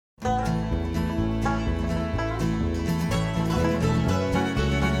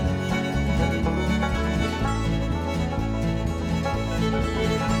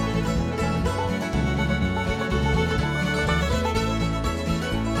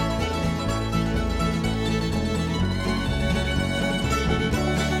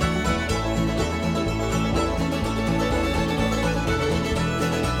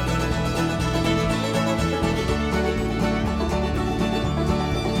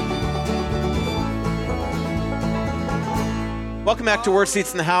Welcome back to Worst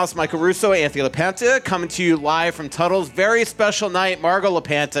Seats in the House. Michael Russo, Anthony LaPanta, coming to you live from Tuttle's very special night. Margot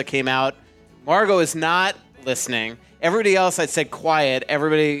LaPanta came out. Margot is not listening. Everybody else, I said quiet.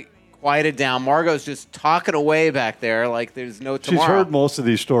 Everybody quieted down. Margot's just talking away back there like there's no tomorrow. She's heard most of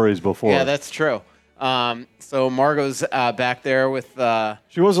these stories before. Yeah, that's true. So Margot's back there with...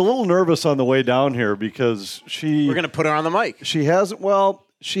 She was a little nervous on the way down here because We're going to put her on the mic. She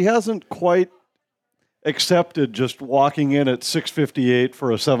hasn't quite accepted just walking in at 6:58 for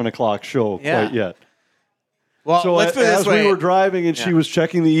a 7 o'clock show quite yet. Well, so let's put it this way. As we were driving and she was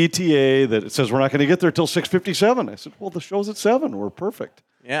checking the ETA that it says we're not going to get there till 6:57. I said, well, the show's at 7. We're perfect.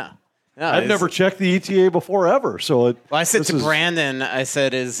 Yeah. No, I've never checked the ETA before ever. So I said to Brandon, I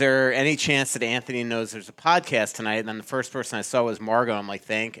said, is there any chance that Anthony knows there's a podcast tonight? And then the first person I saw was Margot. I'm like,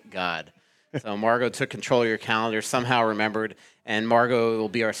 thank God. So Margot took control of your calendar, somehow remembered, and Margot will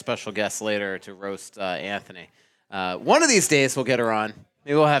be our special guest later to roast Anthony. One of these days we'll get her on.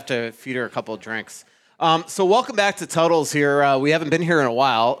 Maybe we'll have to feed her a couple of drinks. So welcome back to Tuttle's here. We haven't been here in a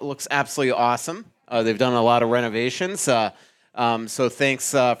while. It looks absolutely awesome. They've done a lot of renovations. So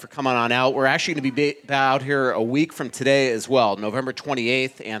thanks for coming on out. We're actually going to be out here a week from today as well, November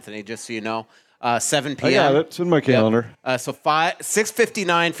 28th, Anthony, just so you know. 7 p.m. Yeah, that's in my calendar. Yep. So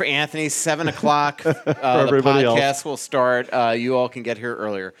 6:59 for Anthony, 7 o'clock. The everybody podcast else will start. You all can get here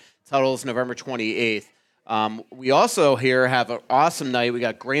earlier. Tuttle's November 28th. We also here have an awesome night. We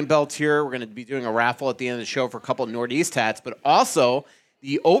got Grain Belt here. We're going to be doing a raffle at the end of the show for a couple of Northeast hats, but also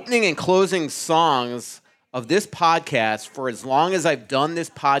the opening and closing songs of this podcast for as long as I've done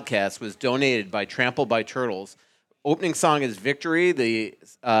this podcast was donated by Trampled by Turtles. Opening song is Victory. The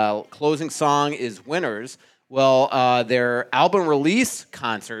closing song is Winners. Well, their album release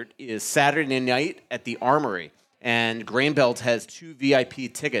concert is Saturday night at the Armory. And Grain Belt has 2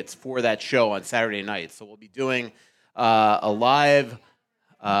 VIP tickets for that show on Saturday night. So we'll be doing a live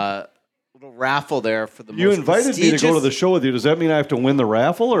little raffle there for the most You invited me to go to the show with you. Does that mean I have to win the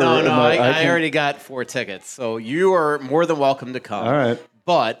raffle? Or No, I already got 4 tickets. So you are more than welcome to come. All right.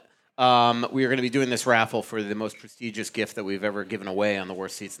 But... we are going to be doing this raffle for the most prestigious gift that we've ever given away on the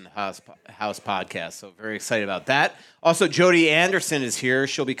Worst Seats in the House podcast. So very excited about that. Also, Jody Anderson is here.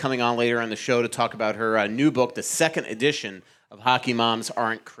 She'll be coming on later on the show to talk about her new book, the second edition of Hockey Moms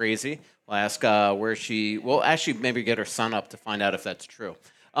Aren't Crazy. We'll ask where we'll actually maybe get her son up to find out if that's true.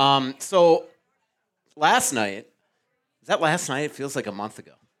 So last night, is that last night? It feels like a month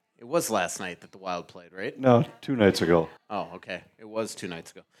ago. It was last night that the Wild played, right? No, 2 nights ago. Oh, okay. It was 2 nights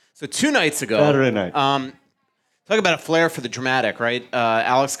ago. So 2 nights ago, Saturday night. Talk about a flair for the dramatic, right?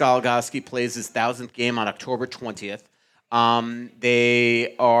 Alex Goligoski plays his 1,000th game on October 20th.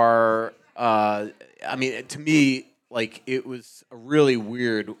 They are, to me, like it was a really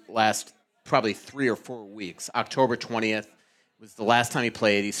weird last probably 3 or 4 weeks. October 20th was the last time he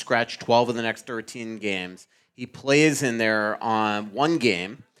played. He scratched 12 of the next 13 games. He plays in there on one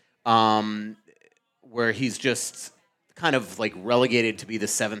game where he's just kind of like relegated to be the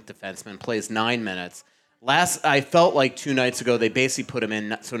 7th defenseman, plays 9 minutes. I felt like 2 nights ago they basically put him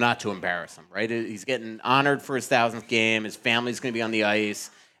in so not to embarrass him, right? He's getting honored for his 1,000th game. His family's going to be on the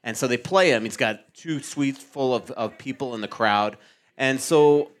ice. And so they play him. He's got 2 suites full of people in the crowd. And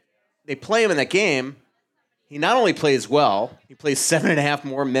so they play him in that game. He not only plays well, he plays 7.5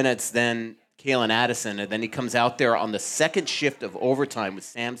 more minutes than Kalen Addison, and then he comes out there on the second shift of overtime with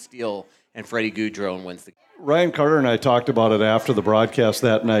Sam Steele and Freddie Goudreau and wins the game. Ryan Carter and I talked about it after the broadcast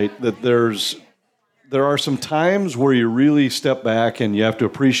that night, that there are some times where you really step back and you have to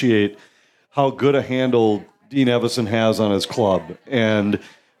appreciate how good a handle Dean Evison has on his club and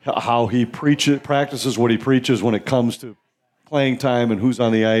how he practices what he preaches when it comes to playing time and who's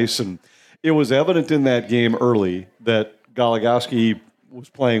on the ice. And it was evident in that game early that Goligoski was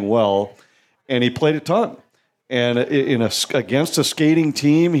playing well, and he played a ton. And against a skating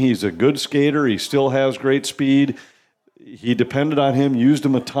team, he's a good skater. He still has great speed. He depended on him, used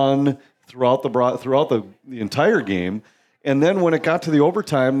him a ton throughout the entire game. And then when it got to the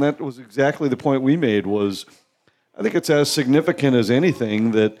overtime, that was exactly the point we made. Was I think it's as significant as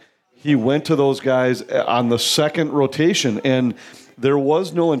anything that he went to those guys on the second rotation, and there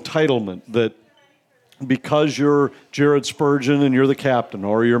was no entitlement that because you're Jared Spurgeon and you're the captain,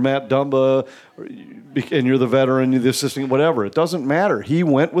 or you're Matt Dumba and you're the veteran, you're the assistant, whatever. It doesn't matter. He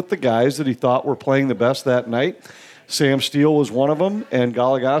went with the guys that he thought were playing the best that night. Sam Steele was one of them, and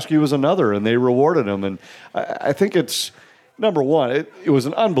Goligoski was another, and they rewarded him. And I think it's, number one, it was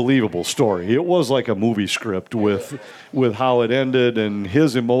an unbelievable story. It was like a movie script with how it ended, and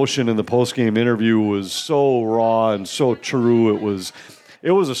his emotion in the postgame interview was so raw and so true. It was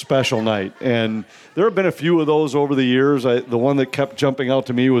it was a special night. And there have been a few of those over the years. The one that kept jumping out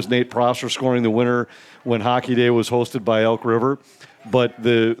to me was Nate Prosser scoring the winner when Hockey Day was hosted by Elk River. But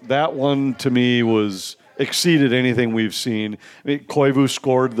that one to me was exceeded anything we've seen. I mean, Koivu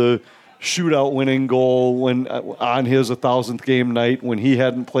scored the shootout winning goal when on his 1,000th game night when he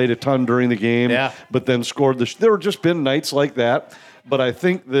hadn't played a ton during the game, but then scored there have just been nights like that. But I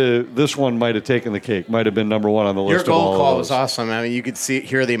think this one might have taken the cake, might have been number one on the list. Your goal of all call was awesome. I mean, you could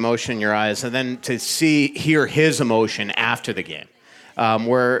hear the emotion in your eyes, and then to hear his emotion after the game,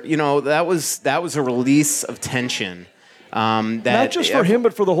 where that was a release of tension. Not just for him,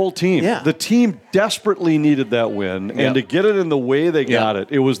 but for the whole team. Yeah. The team desperately needed that win, and to get it in the way they got it.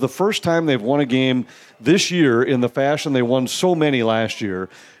 It was the first time they've won a game this year in the fashion they won so many last year,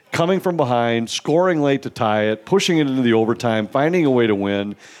 coming from behind, scoring late to tie it, pushing it into the overtime, finding a way to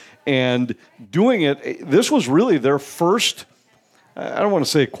win, and doing it. This was really their first, I don't want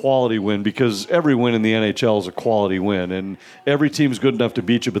to say quality win because every win in the NHL is a quality win, and every team is good enough to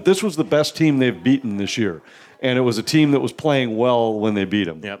beat you, but this was the best team they've beaten this year. And it was a team that was playing well when they beat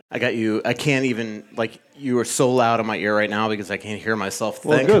them. Yep. I got you. I can't even, you are so loud in my ear right now because I can't hear myself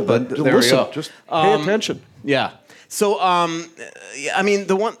think. Well, good. But there listen, we go. Just pay attention. Yeah. So, I mean,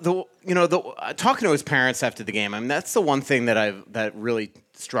 talking to his parents after the game, I mean, that's the one thing that really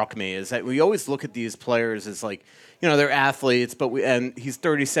struck me is that we always look at these players as they're athletes, and he's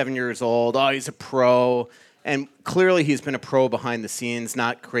 37 years old. Oh, he's a pro. And clearly he's been a pro behind the scenes,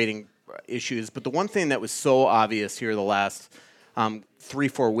 not creating issues. But the one thing that was so obvious here the last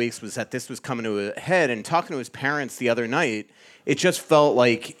 3-4 weeks was that this was coming to a head. And talking to his parents the other night, it just felt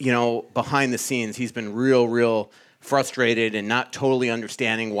like, behind the scenes, he's been real frustrated and not totally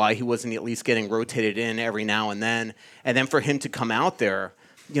understanding why he wasn't at least getting rotated in every now and then. And then for him to come out there,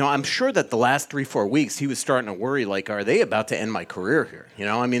 I'm sure that the last 3-4 weeks he was starting to worry, are they about to end my career here?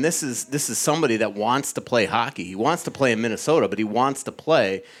 I mean, this is somebody that wants to play hockey. He wants to play in Minnesota, but he wants to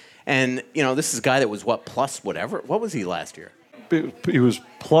play. And, this is a guy that was plus whatever. What was he last year? He was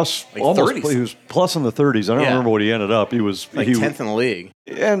plus almost. 30s. He was plus in the 30s. I don't remember what he ended up. He was 10th in the league.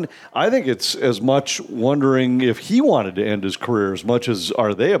 And I think it's as much wondering if he wanted to end his career as much as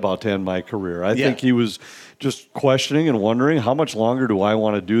are they about to end my career. I think he was just questioning and wondering how much longer do I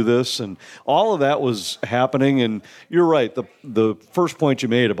want to do this, and all of that was happening. And you're right. The first point you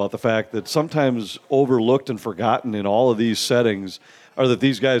made about the fact that sometimes overlooked and forgotten in all of these settings are that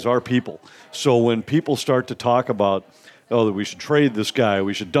these guys are people. So when people start to talk about, that we should trade this guy,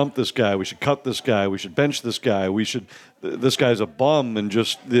 we should dump this guy, we should cut this guy, we should bench this guy, this guy's a bum, and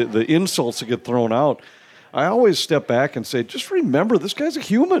just the insults that get thrown out, I always step back and say, just remember, this guy's a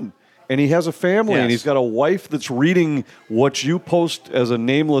human, and he has a family, and he's got a wife that's reading what you post as a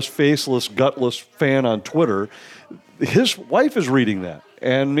nameless, faceless, gutless fan on Twitter. His wife is reading that.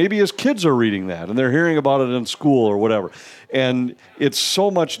 And maybe his kids are reading that, and they're hearing about it in school or whatever. And it's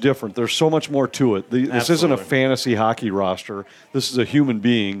so much different. There's so much more to it. This isn't a fantasy hockey roster. This is a human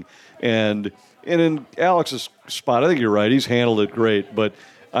being. And in Alex's spot, I think you're right. He's handled it great. But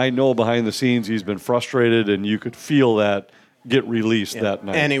I know behind the scenes he's been frustrated, and you could feel that get released that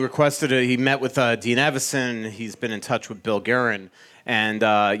night. And he met with Dean Evison. He's been in touch with Bill Guerin. And,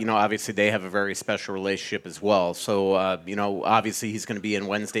 obviously they have a very special relationship as well. So, obviously he's going to be in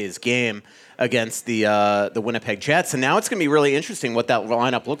Wednesday's game against the Winnipeg Jets. And now it's going to be really interesting what that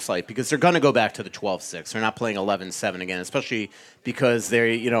lineup looks like because they're going to go back to the 12-6. They're not playing 11-7 again, especially because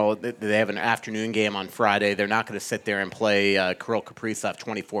they have an afternoon game on Friday. They're not going to sit there and play Kirill Kaprizov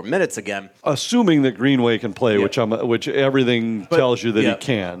 24 minutes again. Assuming that Greenway can play, which everything tells you that he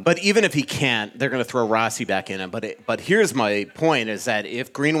can. But even if he can't, they're going to throw Rossi back in. But here's my point is that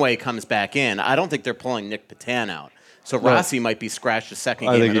if Greenway comes back in, I don't think they're pulling Nick Patan out. So Rossi might be scratched a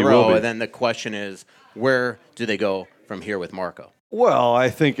second game in a row. And then the question is, where do they go from here with Marco? Well, I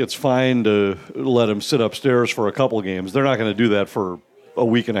think it's fine to let him sit upstairs for a couple games. They're not going to do that for a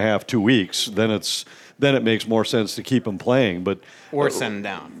week and a half, 2 weeks. Then it makes more sense to keep him playing. Or send him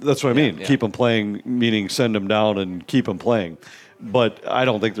down. That's what I mean. Yeah. Keep him playing, meaning send him down and keep him playing. But I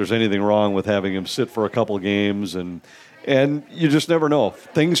don't think there's anything wrong with having him sit for a couple games. And you just never know.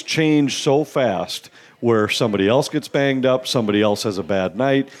 Things change so fast where somebody else gets banged up, somebody else has a bad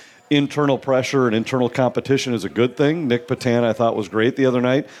night. Internal pressure and internal competition is a good thing. Nick Patan, I thought, was great the other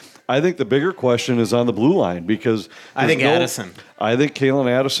night. I think the bigger question is on the blue line because I think Addison. I think Kalen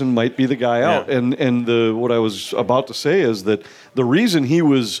Addison might be the guy out. And what I was about to say is that the reason he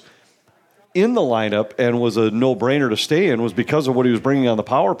was in the lineup and was a no-brainer to stay in was because of what he was bringing on the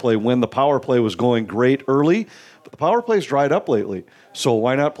power play when the power play was going great early. But the power play's dried up lately. So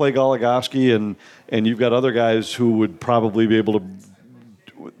why not play Goligoski and you've got other guys who would probably be able to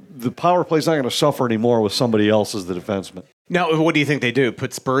the power play's not going to suffer anymore with somebody else as the defenseman. Now, what do you think they do?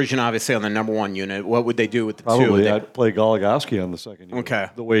 Put Spurgeon obviously on the number one unit. What would they do with the two? Probably I'd play Goligoski on the second unit. Okay.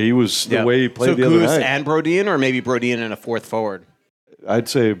 The way he was, the way he played so the other Goose night. and Brodin, or maybe Brodin and a fourth forward? I'd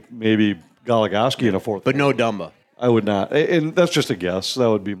say maybe Goligoski in a fourth But forward. no Dumba. I would not. And that's just a guess. That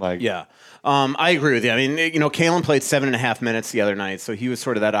would be my... Yeah. I agree with you. I mean, Kalen played 7.5 minutes the other night, so he was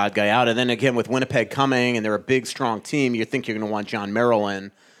sort of that odd guy out. And then again, with Winnipeg coming, and they're a big, strong team, you think you're going to want John Merrill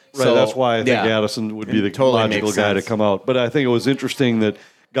in. Right, so, that's why I think Addison would be the totally logical guy to come out. But I think it was interesting that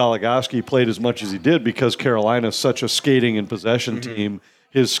Goligoski played as much as he did because Carolina's such a skating and possession team.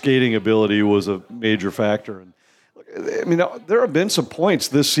 His skating ability was a major factor. And I mean, there have been some points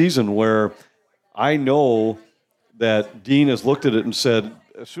this season where I know that Dean has looked at it and said,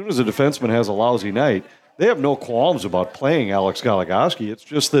 as soon as a defenseman has a lousy night, they have no qualms about playing Alex Goligoski. It's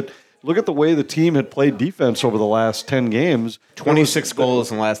just that look at the way the team had played defense over the last 10 games. 26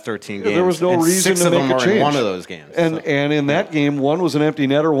 goals in the last 13 games. There was no reason to make a change. In one of those games. And in that game, one was an empty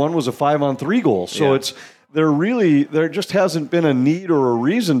netter, one was a 5-on-3 goal. So there just hasn't been a need or a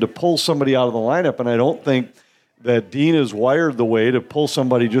reason to pull somebody out of the lineup. And I don't think that Dean is wired the way to pull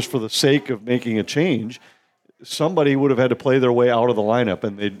somebody just for the sake of making a change. Somebody would have had to play their way out of the lineup,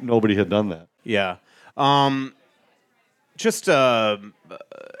 and nobody had done that. Yeah. How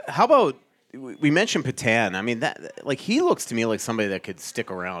about we mentioned Patan? I mean, he looks to me like somebody that could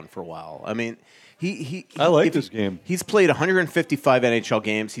stick around for a while. I mean, I like this game. He's played 155 NHL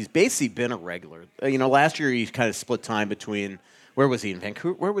games. He's basically been a regular. Last year he kind of split time between. Where was he in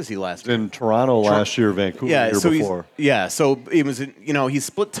Vancouver? Where was he last year? In Toronto last year, Vancouver the year before. So it was. He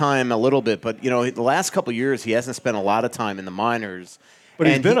split time a little bit, but the last couple of years he hasn't spent a lot of time in the minors. But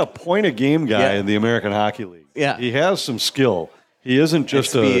he's been a point-a-game guy in the American Hockey League. Yeah, he has some skill. He isn't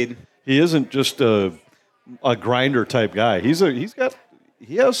just a grinder type guy.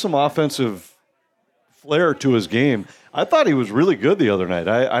 He has some offensive flair to his game. I thought he was really good the other night.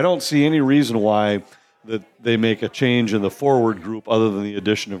 I don't see any reason why that they make a change in the forward group other than the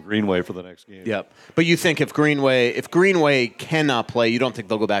addition of Greenway for the next game. Yep. But you think if Greenway cannot play, you don't think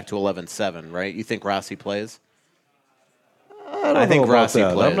they'll go back to 11-7, right? You think Rossi plays? I think Rossi about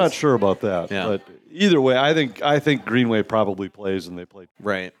that. plays. I'm not sure about that. Yeah. But either way, I think Greenway probably plays and they play.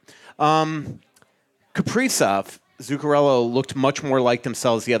 Right. Kaprizov, Zuccarello looked much more like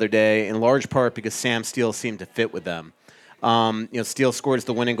themselves the other day, in large part because Sam Steele seemed to fit with them. Steele scores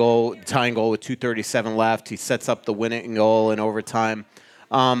the winning goal, tying goal with 2:37 left. He sets up the winning goal in overtime.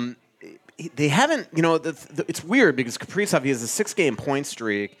 They haven't, it's weird because Kaprizov, he has a 6-game point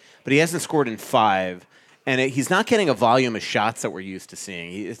streak, but he hasn't scored in 5. And he's not getting a volume of shots that we're used to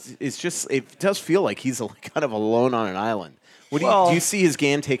seeing. It does feel like he's kind of alone on an island. Do you see his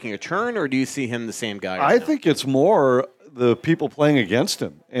game taking a turn, or do you see him the same guy? I think it's more the people playing against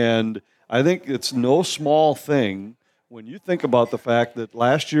him. And I think it's no small thing when you think about the fact that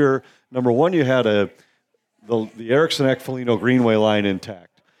last year, number one, you had the Eriksson, Foligno, Greenway line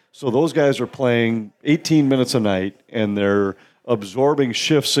intact. So those guys are playing 18 minutes a night, and they're absorbing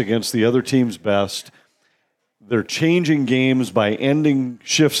shifts against the other team's best. They're changing games by ending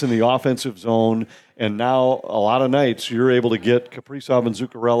shifts in the offensive zone, and now a lot of nights you're able to get Kaprizov and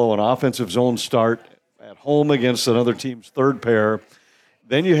Zuccarello an offensive zone start at home against another team's third pair.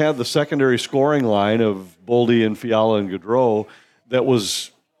 Then you have the secondary scoring line of Boldy and Fiala and Gaudreau that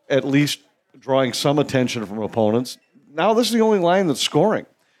was at least drawing some attention from opponents. Now this is the only line that's scoring.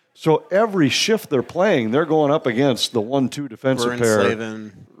 So every shift they're playing, they're going up against the 1-2 defensive pair.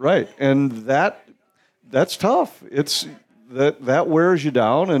 Slavin. Right, and that's tough. It's that wears you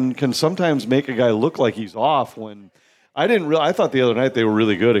down and can sometimes make a guy look like he's off. When I thought the other night they were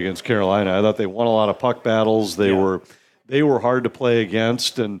really good against Carolina. I thought they won a lot of puck battles. They were hard to play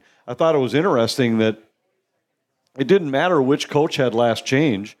against, and I thought it was interesting that it didn't matter which coach had last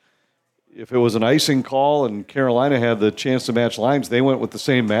change. If it was an icing call and Carolina had the chance to match lines, they went with the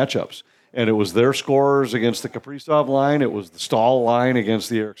same matchups. And it was their scorers against the Kaprizov line. It was the Stahl line against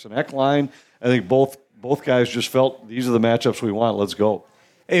the Eriksson Ek line. I think both guys just felt these are the matchups we want. Let's go.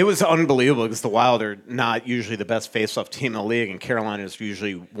 It was unbelievable because the Wild are not usually the best face-off team in the league, and Carolina is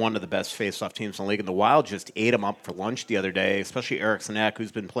usually one of the best face-off teams in the league. And the Wild just ate them up for lunch the other day, especially Eriksson Ek,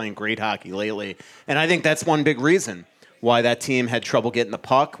 who's been playing great hockey lately. And I think that's one big reason why that team had trouble getting the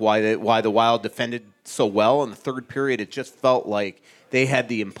puck, why the Wild defended so well in the third period. It just felt like they had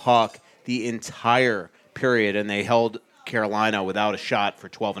the puck the entire period, and they held Carolina without a shot for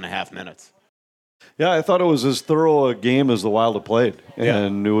 12 and a half minutes. Yeah, I thought it was as thorough a game as the Wild have played,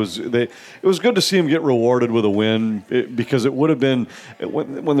 and it was good to see him get rewarded with a win because it would have been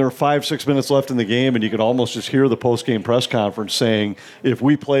when there were 5-6 minutes left in the game, and you could almost just hear the post-game press conference saying, "If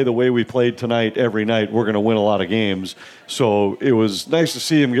we play the way we played tonight every night, we're going to win a lot of games." So it was nice to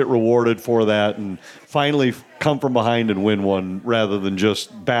see him get rewarded for that and finally come from behind and win one rather than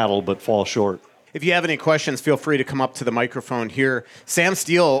just battle but fall short. If you have any questions, feel free to come up to the microphone here. Sam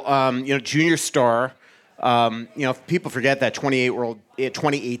Steele, junior star. People forget that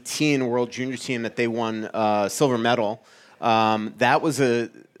 2018 World Junior team that they won silver medal. That was a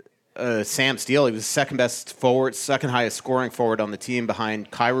Sam Steele. He was the second best forward, second highest scoring forward on the team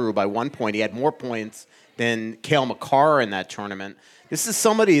behind Kyrou by 1 point. He had more points than Cale Makar in that tournament. This is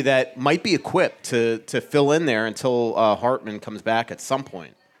somebody that might be equipped to fill in there until Hartman comes back at some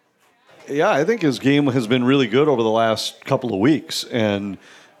point. Yeah, I think his game has been really good over the last couple of weeks, and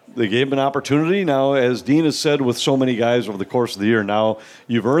they gave him an opportunity. Now, as Dean has said with so many guys over the course of the year, now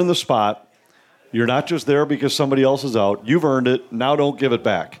you've earned the spot. You're not just there because somebody else is out. You've earned it. Now don't give it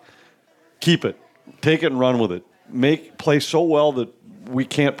back. Keep it. Take it and run with it. Play so well that we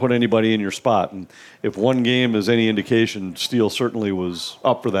can't put anybody in your spot. And if one game is any indication, Steele certainly was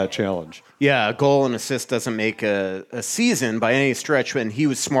up for that challenge. Yeah, a goal and assist doesn't make a season by any stretch, and he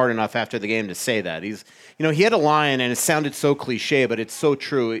was smart enough after the game to say that. He had a line, and it sounded so cliche, but it's so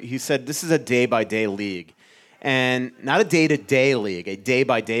true. He said, this is a day-by-day league, and not a day-to-day league, a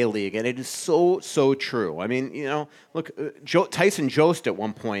day-by-day league, and it is so, so true. I mean, look, Tyson Jost at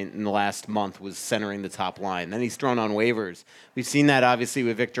one point in the last month was centering the top line. Then he's thrown on waivers. We've seen that, obviously,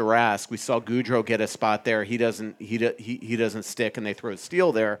 with Victor Rask. We saw Goudreau get a spot there. He doesn't stick, and they throw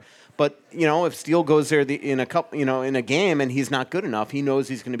Steele there. But, if Steele goes there in a game and he's not good enough, he knows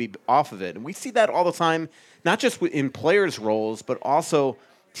he's going to be off of it. And we see that all the time, not just in players' roles, but also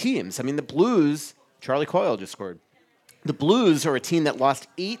teams. I mean, the Blues, Charlie Coyle just scored. The Blues are a team that lost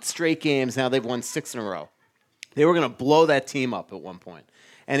 8 straight games. Now they've won 6 in a row. They were going to blow that team up at one point.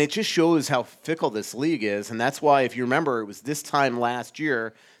 And it just shows how fickle this league is. And that's why, if you remember, it was this time last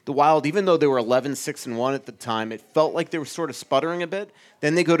year, the Wild, even though they were 11-6-1 at the time, it felt like they were sort of sputtering a bit.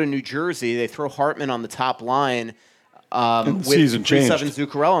 Then they go to New Jersey. They throw Hartman on the top line with 3-7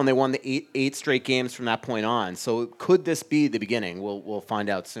 Zuccarello, and they won the eight straight games from that point on. So could this be the beginning? We'll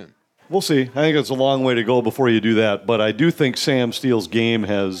find out soon. We'll see. I think it's a long way to go before you do that. But I do think Sam Steele's game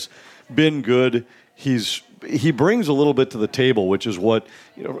has been good. He brings a little bit to the table, which is what,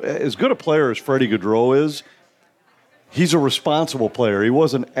 as good a player as Freddie Gaudreau is, he's a responsible player. He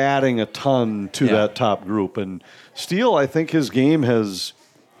wasn't adding a ton to that top group. And Steele, I think his game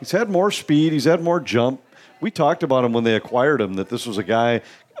he's had more speed. He's had more jump. We talked about him when they acquired him, that this was a guy,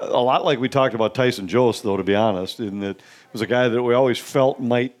 a lot like we talked about Tyson Jost, though, to be honest, in that it was a guy that we always felt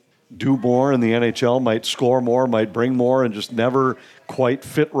might do more in the NHL, might score more, might bring more, and just never quite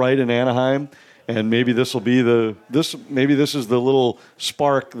fit right in Anaheim. And maybe this will be this is the little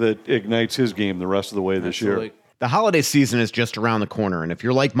spark that ignites his game the rest of the way this year. The holiday season is just around the corner, and if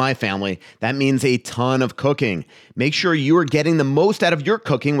you're like my family, that means a ton of cooking. Make sure you are getting the most out of your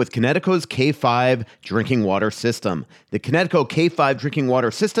cooking with Connecticut's K5 drinking water system. The Connecticut K5 drinking water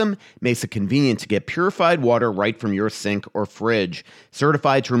system makes it convenient to get purified water right from your sink or fridge.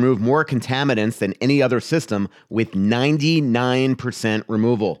 Certified to remove more contaminants than any other system with 99%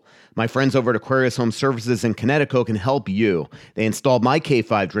 removal. My friends over at Aquarius Home Services in Connecticut can help you. They installed my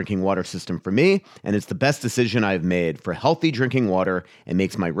K5 drinking water system for me, and it's the best decision I've made for healthy drinking water and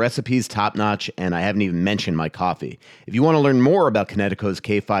makes my recipes top-notch, and I haven't even mentioned my coffee. If you want to learn more about Connecticut's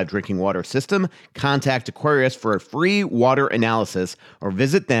K5 drinking water system, contact Aquarius for a free water analysis or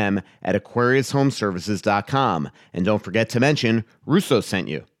visit them at aquariushomeservices.com. And don't forget to mention Russo sent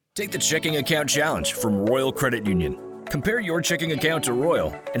you. Take the checking account challenge from Royal Credit Union. Compare your checking account to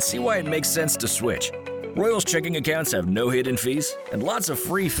Royal and see why it makes sense to switch. Royal's checking accounts have no hidden fees and lots of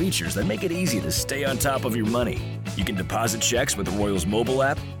free features that make it easy to stay on top of your money. You can deposit checks with Royal's mobile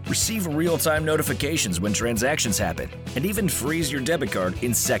app, receive real-time notifications when transactions happen, and even freeze your debit card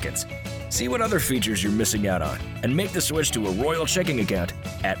in seconds. See what other features you're missing out on and make the switch to a Royal checking account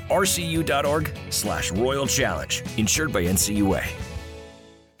at rcu.org/Royal Challenge. Insured by NCUA.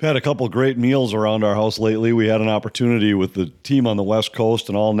 Had a couple great meals around our house lately. We had an opportunity with the team on the West Coast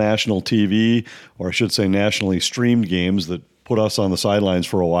and all national TV, or I should say nationally streamed games that put us on the sidelines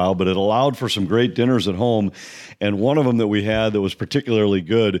for a while, but it allowed for some great dinners at home. And one of them that we had that was particularly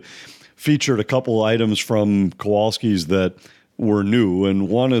good featured a couple items from Kowalski's that were new. And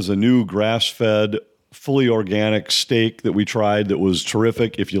one is a new grass-fed, fully organic steak that we tried that was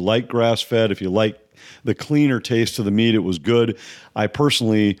terrific. If you like grass-fed, if you like the cleaner taste of the meat, it was good. I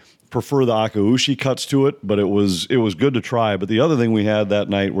personally prefer the akaushi cuts to it, but it was good to try. But the other thing we had that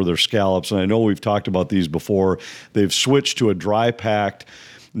night were their scallops, and I know we've talked about these before. They've switched to a dry packed,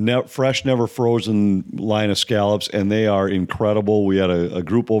 fresh, never frozen line of scallops, and they are incredible. We had a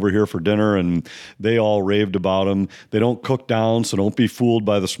group over here for dinner, and they all raved about them. They don't cook down, so don't be fooled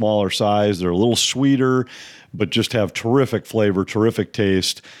by the smaller size. They're a little sweeter, but just have terrific flavor, terrific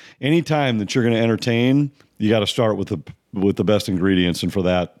taste. Anytime that you're going to entertain, you got to start with the best ingredients, and for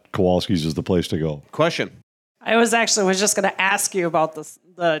that, Kowalski's is the place to go. Question. I was just going to ask you about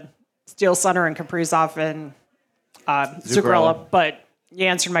the Steel Center and Kaprizov and Zuccarello, but you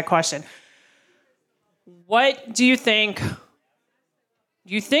answered my question. What do you think?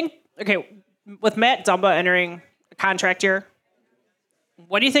 Okay, with Matt Dumba entering a contract year,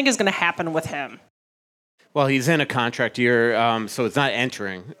 what do you think is going to happen with him? Well, he's in a contract year, so it's not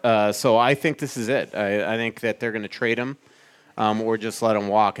entering. So I think this is it. I think that they're going to trade him or just let him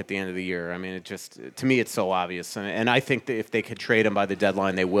walk at the end of the year. I mean, to me, it's so obvious. And I think that if they could trade him by the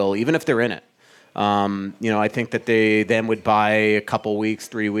deadline, they will, even if they're in it. I think that they then would buy a couple weeks,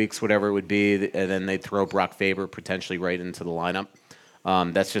 3 weeks, whatever it would be, and then they'd throw Brock Faber potentially right into the lineup.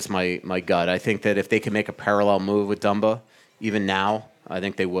 That's just my gut. I think that if they can make a parallel move with Dumba, even now, I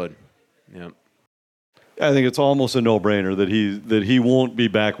think they would. Yeah. I think it's almost a no-brainer that he won't be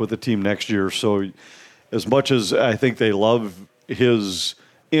back with the team next year. So as much as I think they love his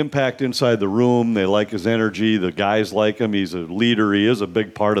impact inside the room, they like his energy, the guys like him, he's a leader, he is a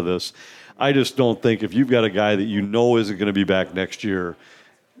big part of this. I just don't think if you've got a guy that you know isn't going to be back next year,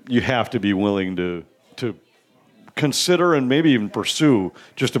 you have to be willing to consider and maybe even pursue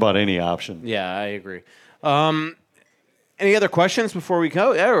just about any option. Yeah, I agree. Any other questions before we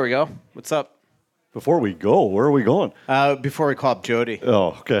go? Yeah, there we go. What's up? Before we go, where are we going? Before we call up Jody.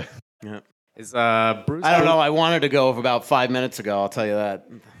 Oh, okay. Yeah. Is Bruce? I don't know. I wanted to go about 5 minutes ago. I'll tell you that.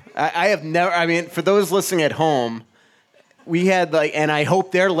 I have never. I mean, for those listening at home, we had and I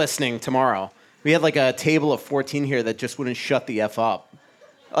hope they're listening tomorrow. We had a table of 14 here that just wouldn't shut the F up.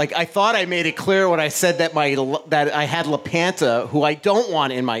 I thought I made it clear when I said that that I had LaPanta, who I don't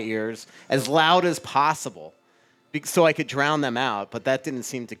want in my ears, as loud as possible, so I could drown them out. But that didn't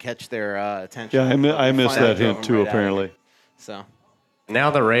seem to catch their attention. Yeah, I missed that hint too, apparently. So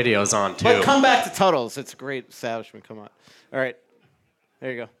now the radio's on too. But come back to Tuttle's. It's a great establishment. Come on. All right.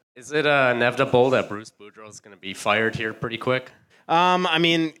 There you go. Is it inevitable that Bruce Boudreau is going to be fired here pretty quick? I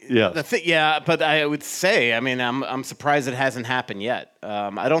mean, yeah. But I would say, I mean, I'm surprised it hasn't happened yet.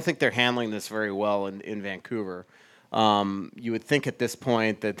 I don't think they're handling this very well in Vancouver. You would think at this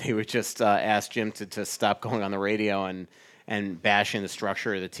point that they would just ask Jim to stop going on the radio and bashing the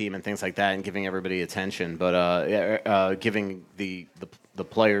structure of the team and things like that and giving everybody attention, but giving the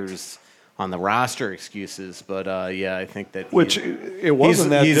players on the roster excuses. But I think that it wasn't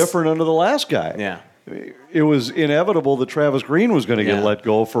that different under the last guy. Yeah. It was inevitable that Travis Green was going to get let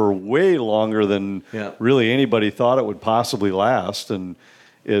go for way longer than really anybody thought it would possibly last, and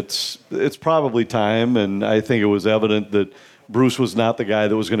it's probably time. And I think it was evident that Bruce was not the guy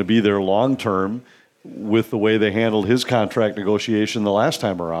that was going to be there long term with the way they handled his contract negotiation the last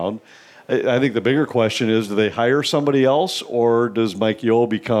time around. I think the bigger question is, do they hire somebody else, or does Mike Yeo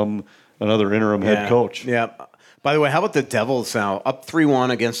become another interim head coach? Yeah. By the way, how about the Devils now? Up 3-1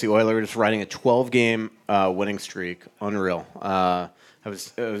 against the Oilers, riding a 12-game winning streak. Unreal. I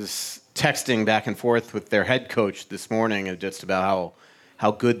was texting back and forth with their head coach this morning just about how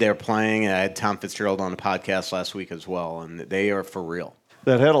good they're playing. And I had Tom Fitzgerald on the podcast last week as well, and they are for real.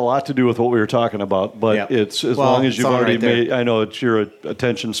 That had a lot to do with what we were talking about, but it's long as you've already made. I know it's your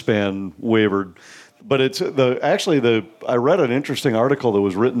attention span wavered. But I read an interesting article that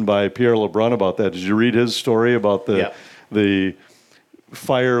was written by Pierre Lebrun about that. Did you read his story about the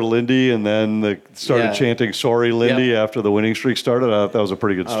fire Lindy and then started chanting "Sorry, Lindy" after the winning streak started? I thought that was a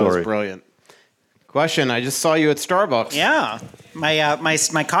pretty good story. That was brilliant. Question: I just saw you at Starbucks. Yeah,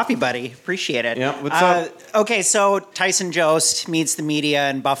 my coffee buddy. Appreciate it. Yeah, what's up? Okay, so Tyson Jost meets the media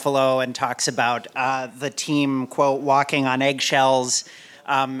in Buffalo and talks about the team, quote, walking on eggshells,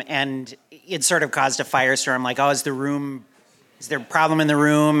 and it sort of caused a firestorm. Is there a problem in the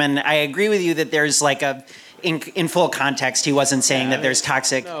room? And I agree with you that there's in full context, he wasn't saying that there's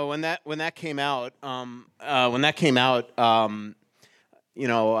toxic. No, when that came out, I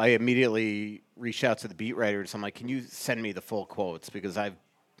immediately reached out to the beat writers. I'm like, can you send me the full quotes, because I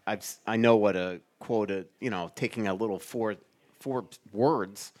know what a quote, taking a little four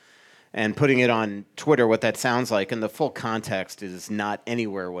words and putting it on Twitter, what that sounds like, and the full context is not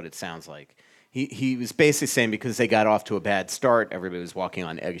anywhere what it sounds like. he was basically saying because they got off to a bad start, everybody was walking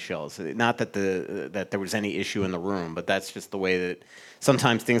on eggshells. Not that that there was any issue in the room, but that's just the way that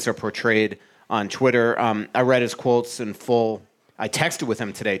sometimes things are portrayed on Twitter. I read his quotes in full. I texted with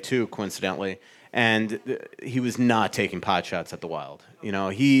him today too, coincidentally, and he was not taking pot shots at the Wild.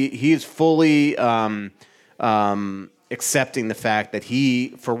 He is fully accepting the fact that he,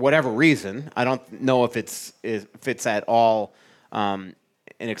 for whatever reason, I don't know if it's at all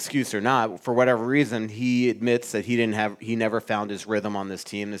an excuse or not. For whatever reason, he admits that he never found his rhythm on this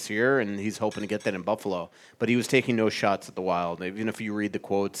team this year, and he's hoping to get that in Buffalo. But he was taking no shots at the Wild, even if you read the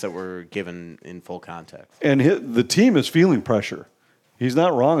quotes that were given in full context. And the team is feeling pressure. He's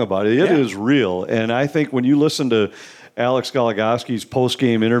not wrong about it. It is real. And I think when you listen to Alex Goligoski's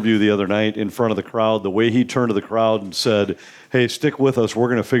post-game interview the other night in front of the crowd, the way he turned to the crowd and said, hey, stick with us, we're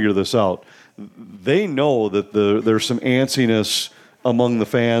going to figure this out. They know that there's some antsiness among the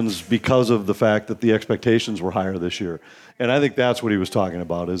fans because of the fact that the expectations were higher this year. And I think that's what he was talking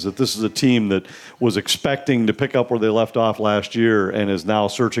about, is that this is a team that was expecting to pick up where they left off last year and is now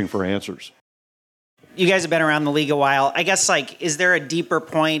searching for answers. You guys have been around the league a while. I guess, is there a deeper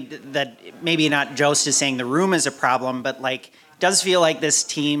point that maybe not Jost is saying the room is a problem, but, does feel like this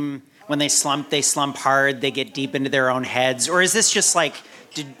team, when they slump hard, they get deep into their own heads? Or is this just,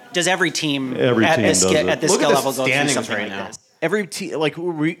 does every team at this skill level go through something right now? This? Every team,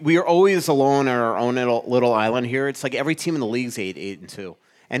 we are always alone on our own little island here. It's like every team in the league's 8-2,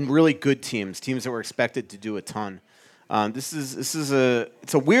 and really good teams that were expected to do a ton. It's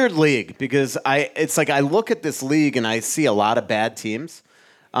a weird league because I look at this league and I see a lot of bad teams,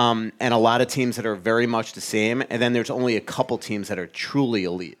 and a lot of teams that are very much the same, and then there's only a couple teams that are truly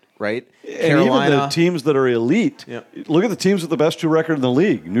elite, right? And Carolina, even the teams that are elite, look at the teams with the best 2 record in the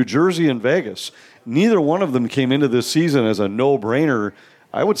league, New Jersey and Vegas. Neither one of them came into this season as a no-brainer,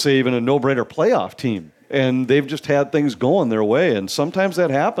 I would say even a no-brainer playoff team. And they've just had things going their way, and sometimes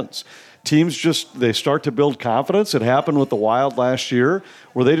that happens. Teams they start to build confidence. It happened with the Wild last year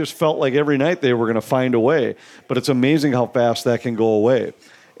where they just felt like every night they were going to find a way. But it's amazing how fast that can go away.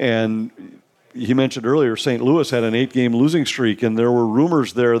 And he mentioned earlier St. Louis had an 8-game losing streak, and there were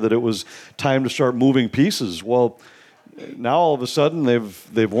rumors there that it was time to start moving pieces. Well, now all of a sudden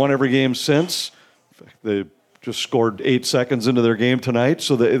they've won every game since. They just scored 8 seconds into their game tonight.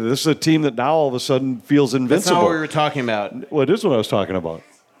 So this is a team that now all of a sudden feels invincible. That's not what we were talking about. Well, it is what I was talking about.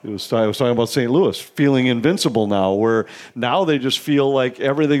 I was talking about St. Louis feeling invincible now, where now they just feel like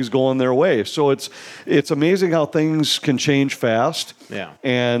everything's going their way. So it's amazing how things can change fast. Yeah.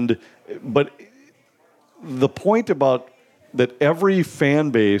 But the point about that every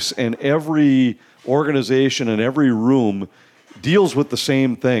fan base and every organization and every room deals with the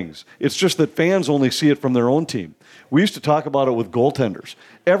same things. It's just that fans only see it from their own team. We used to talk about it with goaltenders.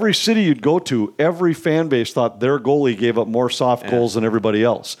 Every city you'd go to, every fan base thought their goalie gave up more soft goals than everybody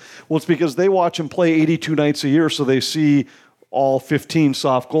else. Well, it's because they watch him play 82 nights a year, so they see all 15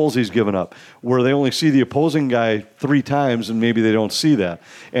 soft goals he's given up, where they only see the opposing guy 3 times and maybe they don't see that.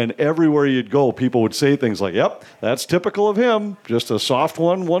 And everywhere you'd go, people would say things like, yep, that's typical of him, just a soft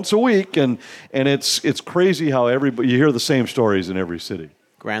one once a week. And it's crazy how you hear the same stories in every city.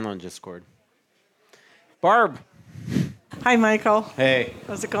 Granlund just scored. Barb. Hi, Michael. Hey.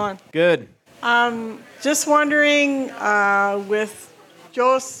 How's it going? Good. Just wondering, with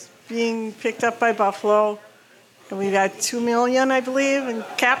Jost being picked up by Buffalo, and we got $2 million, I believe, in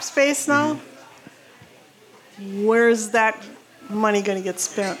cap space now. Where's that money going to get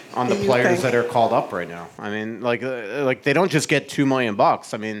spent? On the players that are called up right now. I mean, like they don't just get $2 million.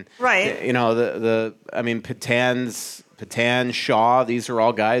 I mean, right? Patan, Shaw. These are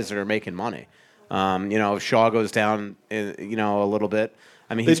all guys that are making money. If Shaw goes down, a little bit.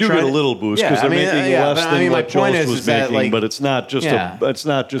 I mean, they do get a little boost because they're making less than what Jost was making, but it's not just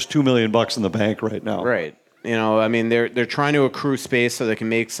 $2 million in the bank right now. Right. They're trying to accrue space so they can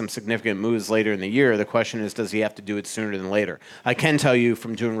make some significant moves later in the year. The question is, does he have to do it sooner than later? I can tell you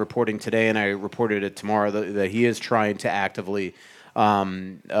from doing reporting today, and I reported it tomorrow, that he is trying to actively,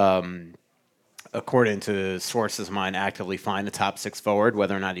 according to sources of mine, actively find a top 6 forward.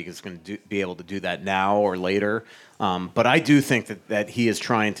 Whether or not he's going to be able to do that now or later. But I do think that he is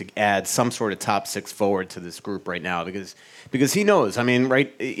trying to add some sort of top 6 forward to this group right now because he knows. I mean,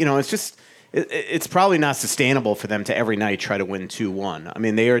 right? It's just. It's probably not sustainable for them to every night try to win 2-1. I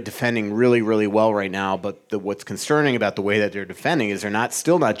mean, they are defending really, really well right now, but what's concerning about the way that they're defending is they're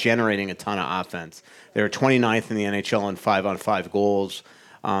still not generating a ton of offense. They're 29th in the NHL in 5-on-5 goals.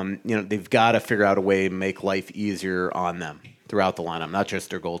 They've got to figure out a way to make life easier on them throughout the lineup, not just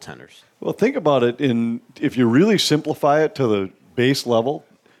their goaltenders. Well, think about it. If you really simplify it to the base level,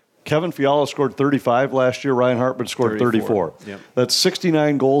 Kevin Fiala scored 35 last year. Ryan Hartman scored 34. Yep. That's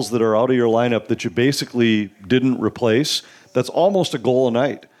 69 goals that are out of your lineup that you basically didn't replace. That's almost a goal a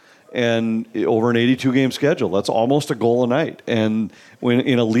night. And over an 82-game schedule, that's almost a goal a night. And when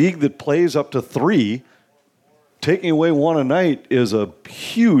in a league that plays up to 3, taking away 1 a night is a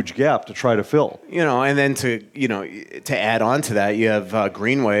huge gap to try to fill. And then to add on to that, you have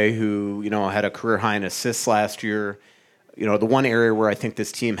Greenway, who had a career high in assists last year. The one area where I think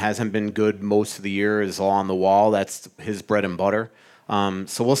this team hasn't been good most of the year is along the wall. That's his bread and butter.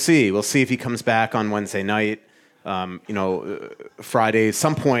 So we'll see. We'll see if he comes back on Wednesday night. Friday,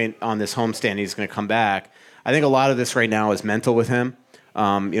 some point on this homestand, he's going to come back. I think a lot of this right now is mental with him.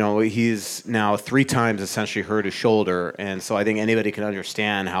 He's now 3 times essentially hurt his shoulder, and so I think anybody can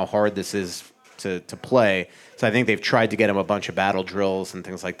understand how hard this is to play. So I think they've tried to get him a bunch of battle drills and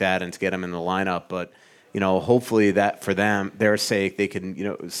things like that, and to get him in the lineup. But hopefully that for them, their sake, they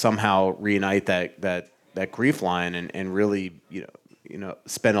can somehow reunite that grief line and really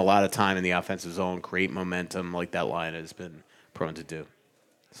spend a lot of time in the offensive zone, create momentum like that line has been prone to do.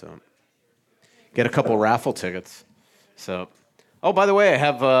 So get a couple raffle tickets. So. Oh, by the way, I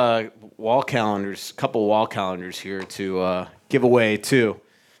have couple wall calendars here to give away, too.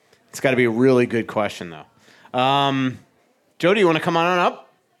 It's got to be a really good question, though. Jody, you want to come on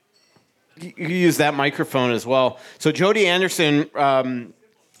up? You use that microphone as well. So Jody Anderson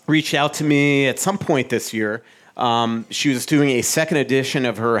reached out to me at some point this year. She was doing a second edition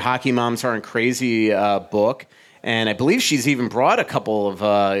of her Hockey Moms Aren't Crazy book. And I believe she's even brought a couple of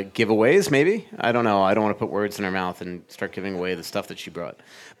giveaways, maybe. I don't know. I don't want to put words in her mouth and start giving away the stuff that she brought.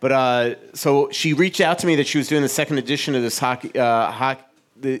 But so she reached out to me that she was doing the second edition of this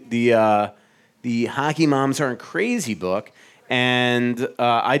the Hockey Moms Aren't Crazy book. And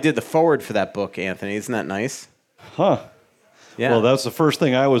I did the forward for that book, Anthony. Isn't that nice? Huh. Yeah. Well, that's the first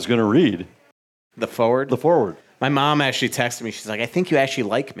thing I was going to read. The forward? The forward. My mom actually texted me. She's like, I think you actually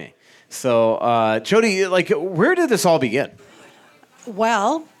like me. So, Jody, where did this all begin?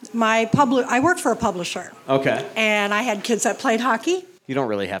 Well, I worked for a publisher. Okay. And I had kids that played hockey. You don't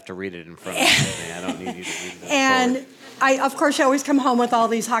really have to read it in front of me. I don't need you to read it. And of course, you always come home with all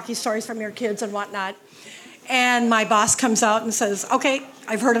these hockey stories from your kids and whatnot. And my boss comes out and says, okay,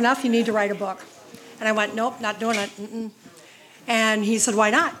 I've heard enough. You need to write a book. And I went, nope, not doing it. Mm-mm. And he said, why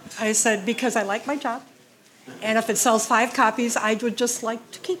not? I said, because I like my job. And if it sells 5 copies, I would just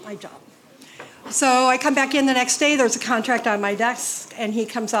like to keep my job. So I come back in the next day, there's a contract on my desk, and he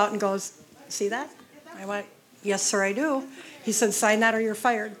comes out and goes, see that? I went, yes, sir, I do. He said, sign that or you're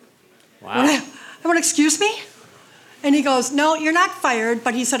fired. Wow. I went, excuse me? And he goes, no, you're not fired,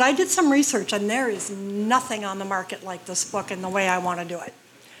 but he said, I did some research, and there is nothing on the market like this book and the way I want to do it.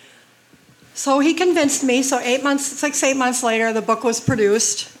 So he convinced me, so 8 months later, the book was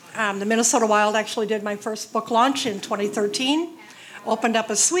produced. The Minnesota Wild actually did my first book launch in 2013, opened up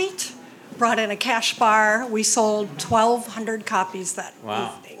a suite, brought in a cash bar. We sold 1,200 copies that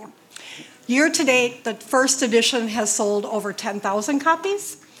evening. Year to date, the first edition has sold over 10,000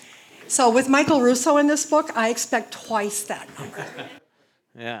 copies. So with Michael Russo in this book, I expect twice that number.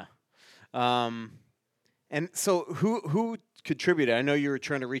 Yeah. And so who contributed? I know you were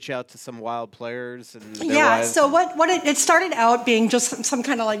trying to reach out to some Wild players. And so it started out being just some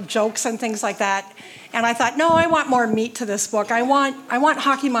kind of like jokes and things like that. And I thought, no, I want more meat to this book. I want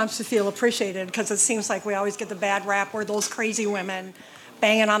hockey moms to feel appreciated, because it seems like we always get the bad rap where those crazy women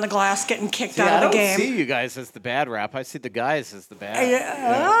banging on the glass, getting kicked out of the game. I don't see you guys as the bad rap. I see the guys as the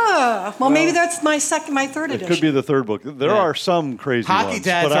bad. Well, maybe that's my third edition. It could be the third book. There are some crazy Hockey ones,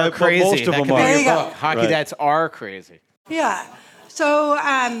 dads are crazy. But most of that them could are. be your book. Hockey dads are crazy. Yeah. So,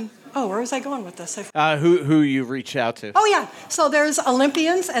 where was I going with this? Who you reached out to? Oh, yeah. So there's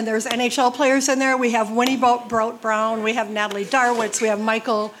Olympians and there's NHL players in there. We have Winnie Brown. We have Natalie Darwitz. We have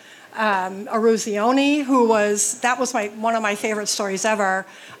Michael Aruzioni, that was one of my favorite stories ever.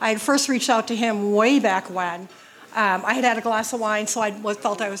 I had first reached out to him way back when. I had a glass of wine, so I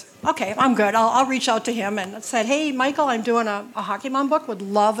felt I was, okay, I'm good. I'll reach out to him and said, hey, Michael, I'm doing a Hockey Mom book. Would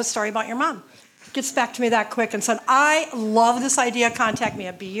love a story about your mom. Gets back to me that quick and said, I love this idea. Contact me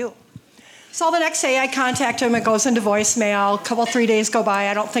at BU. So the next day I contact him. It goes into voicemail. 3 days go by.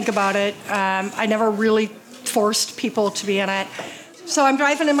 I don't think about it. I never really forced people to be in it. So I'm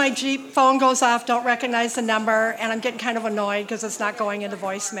driving in my Jeep. Phone goes off. Don't recognize the number. And I'm getting kind of annoyed because it's not going into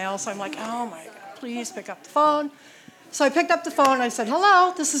voicemail. So I'm like, oh, my God, please pick up the phone. So I picked up the phone and I said,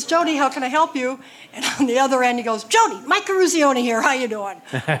 hello, this is Jody. How can I help you? And on the other end, he goes, Jody, Mike Aruzioni here. How you doing?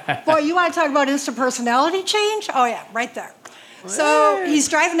 Boy, you want to talk about instant personality change? Oh, yeah, right there. So he's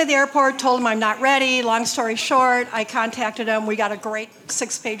driving to the airport, told him I'm not ready. Long story short, I contacted him. We got a great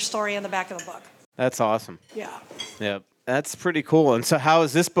 6-page story in the back of the book. That's awesome. Yeah. Yeah, that's pretty cool. And so, how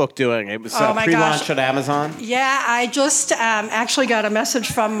is this book doing? It was Oh my pre-launched gosh. at Amazon. Yeah, I just actually got a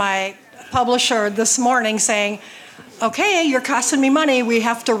message from my publisher this morning saying, okay, you're costing me money. We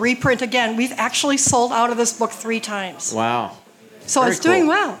have to reprint again. We've actually sold out of this book 3 times. Wow. So Very it's doing cool.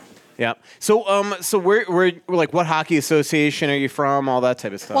 well. Yeah. So where like what hockey association are you from? All that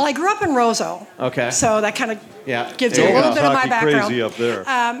type of stuff. Well, I grew up in Roseau. Okay. So that kind of Yeah. gives There you a you little go. bit of my Hockey background. crazy up there.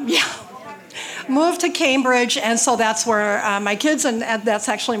 Yeah. Moved to Cambridge, and so that's where my kids, and that's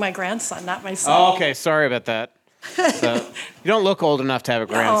actually my grandson, not my son. Oh, okay. Sorry about that. So, you don't look old enough to have a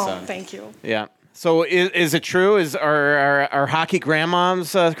grandson. Oh, thank you. Yeah. So is it true? Are hockey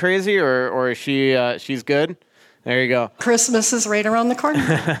grandmoms crazy, or is she's good? There you go. Christmas is right around the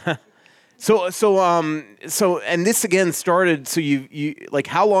corner. So and this again started. So you like,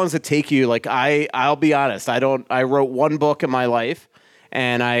 how long does it take you? Like I'll be honest. I wrote 1 book in my life,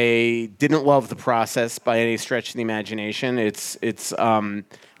 and I didn't love the process by any stretch of the imagination. It's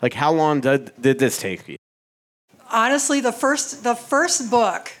like, how long did this take you? Honestly, the first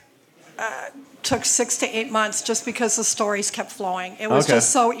book took 6 to 8 months just because the stories kept flowing. It was Okay.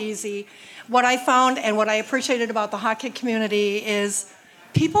 just so easy. What I found and what I appreciated about the hockey community is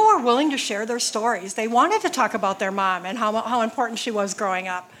people were willing to share their stories. They wanted to talk about their mom and how important she was growing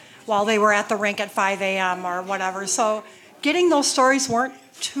up while they were at the rink at 5 a.m. or whatever. So getting those stories weren't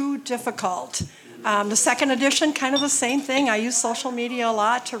too difficult. The second edition, kind of the same thing. I use social media a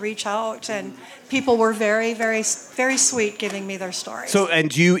lot to reach out, and people were very, very, very sweet giving me their stories. So, and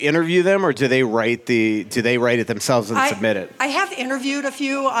do you interview them, or do they write it themselves and submit it? I have interviewed a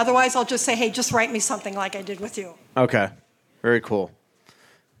few. Otherwise, I'll just say, hey, just write me something like I did with you. Okay, very cool.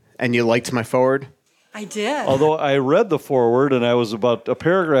 And you liked my forward? I did. Although I read the foreword and I was about a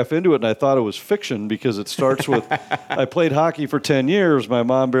paragraph into it and I thought it was fiction because it starts with, I played hockey for 10 years, my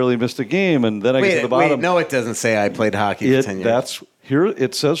mom barely missed a game, and then I get to the bottom. Wait, no, it doesn't say I played hockey for 10 years. That's here.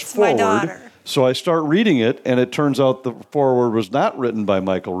 It says my forward. daughter. So I start reading it, and it turns out the foreword was not written by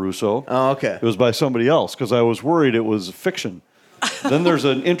Michael Russo. Oh, okay. It was by somebody else because I was worried it was fiction. Then there's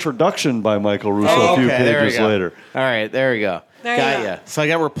an introduction by Michael Russo a few there we pages go. later. All right, there we go. There you got go. ya. So I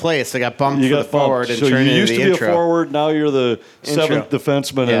got replaced. I got bumped You for got the forward bumped. and So you turned into used the to be intro. a forward. Now you're the Intro. 7th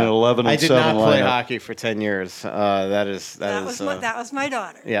defenseman in an 11 and I did 7 not play lineup. hockey for 10 years. That was my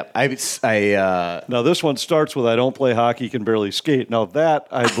daughter. Yeah, Now this one starts with I don't play hockey, can barely skate. Now that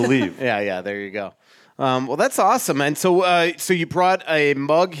I believe. yeah. There you go. Well, that's awesome. And so, so you brought a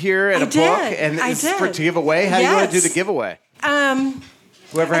mug here and I a book, did. and I this is for did. to give away. How do you want to do Yes. the giveaway?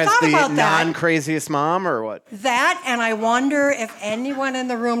 Whoever I has thought the about that. non-craziest mom, or what? That, and I wonder if anyone in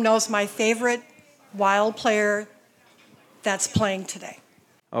the room knows my favorite Wild player that's playing today.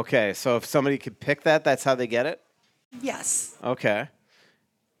 Okay, so if somebody could pick that, that's how they get it? Yes. Okay.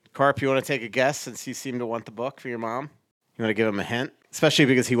 Carp, you want to take a guess since you seem to want the book for your mom? You want to give him a hint? Especially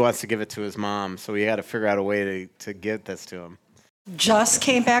because he wants to give it to his mom, so we got to figure out a way to get this to him. Just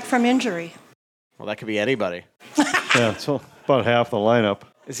came back from injury. Well, that could be anybody. Yeah, so about half the lineup.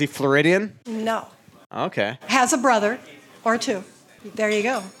 Is he Floridian? No. Okay. Has a brother or 2. There you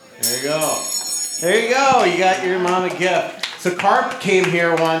go. There you go. There you go. You got your mom a gift. So Carp came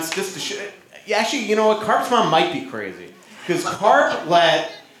here once just to actually, you know what? Carp's mom might be crazy. Because Carp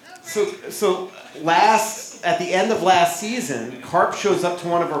at the end of last season, Carp shows up to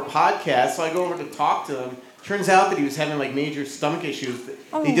one of our podcasts, so I go over to talk to him. Turns out that he was having like major stomach issues.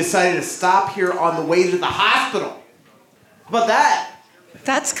 He decided to stop here on the way to the hospital. How about that?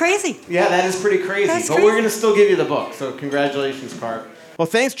 That's crazy. Yeah, that is pretty crazy. That's But crazy. we're going to still give you the book. So congratulations, Carp. Well,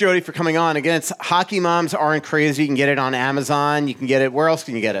 thanks, Jody, for coming on. Again, it's Hockey Moms Aren't Crazy. You can get it on Amazon. You can get it. Where else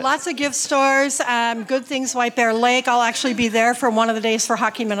can you get it? Lots of gift stores. Good Things White Bear Lake. I'll actually be there for one of the days for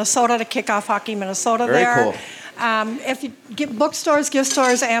Hockey Minnesota to kick off Hockey Minnesota Very there. cool. If you get bookstores, gift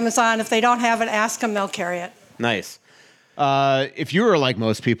stores, Amazon, if they don't have it, ask them. They'll carry it. Nice. If you were like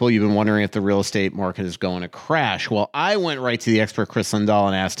most people, you've been wondering if the real estate market is going to crash. Well, I went right to the expert Chris Lindahl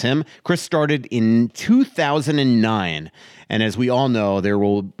and asked him. Chris started in 2009. And as we all know, there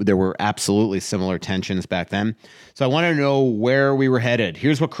were absolutely similar tensions back then. So I want to know where we were headed.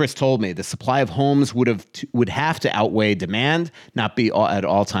 Here's what Chris told me. The supply of homes would have to outweigh demand, not be at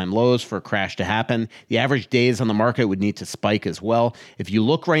all-time lows for a crash to happen. The average days on the market would need to spike as well. If you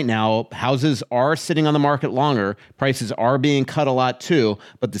look right now, houses are sitting on the market longer. Prices are being cut a lot too,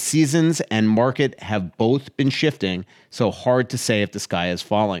 but the seasons and market have both been shifting, so hard to say if the sky is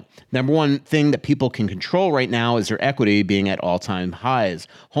falling. Number one thing that people can control right now is their equity being at all-time highs.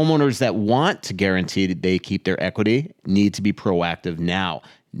 Homeowners that want to guarantee that they keep their equity need to be proactive now,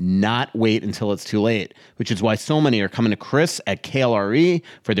 not wait until it's too late, which is why so many are coming to Chris at KLRE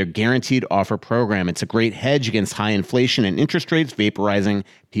for their guaranteed offer program. It's a great hedge against high inflation and interest rates vaporizing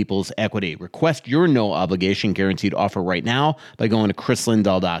people's equity. Request your no obligation guaranteed offer right now by going to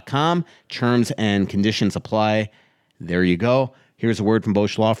chrislindell.com. Terms and conditions apply. There you go. Here's a word from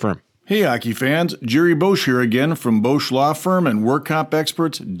Bosch Law Firm. Hey, hockey fans. Jerry Bosch here again from Bosch Law Firm and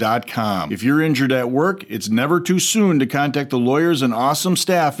WorkCompExperts.com. If you're injured at work, it's never too soon to contact the lawyers and awesome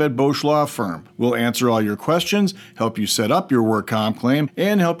staff at Bosch Law Firm. We'll answer all your questions, help you set up your work comp claim,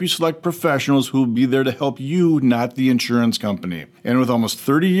 and help you select professionals who will be there to help you, not the insurance company. And with almost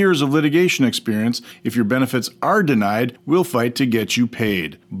 30 years of litigation experience, if your benefits are denied, we'll fight to get you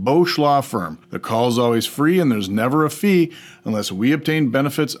paid. Bosch Law Firm. The call's always free and there's never a fee unless we obtain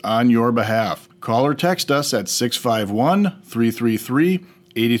benefits on your behalf. Call or text us at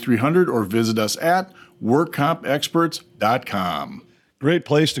 651-333-8300 or visit us at WorkCompExperts.com. Great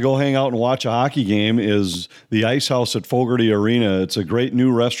place to go hang out and watch a hockey game is the Ice House at Fogarty Arena. It's a great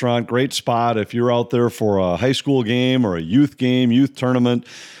new restaurant, great spot. If you're out there for a high school game or a youth game, youth tournament,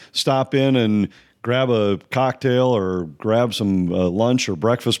 stop in and grab a cocktail or grab some lunch or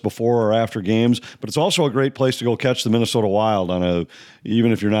breakfast before or after games. But it's also a great place to go catch the Minnesota Wild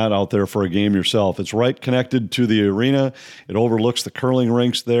even if you're not out there for a game yourself. It's right connected to the arena. It overlooks the curling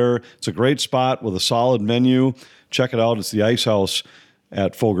rinks there. It's a great spot with a solid menu. Check it out. It's the Ice House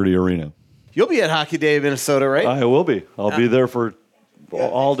at Fogarty Arena. You'll be at Hockey Day in Minnesota, right? I will be. I'll be there for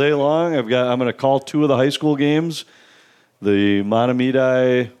all day long. I'm going to call 2 of the high school games, the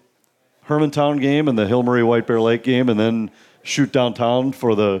Mahtomedi Hermantown game and the Hill-Murray White Bear Lake game, and then shoot downtown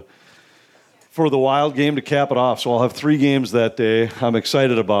for the Wild game to cap it off. So I'll have 3 games that day. I'm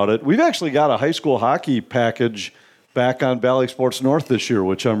excited about it. We've actually got a high school hockey package back on Valley Sports North this year,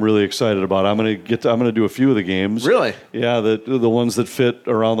 which I'm really excited about. I'm going to do a few of the games. Really? Yeah, the ones that fit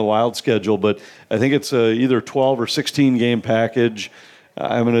around the Wild schedule. But I think it's either 12 or 16 game package.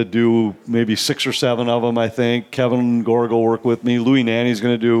 I'm going to do maybe 6 or 7 of them, I think. Kevin Gorg will work with me. Louis Nanny's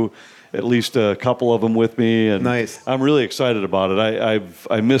going to do at least a couple of them with me. And nice. I'm really excited about it.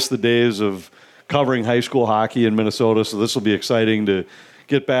 I miss the days of covering high school hockey in Minnesota, so this will be exciting to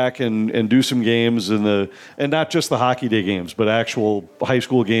get back and do some games and not just the Hockey Day games, but actual high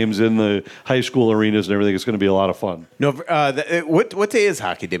school games in the high school arenas and everything. It's going to be a lot of fun. No, what day is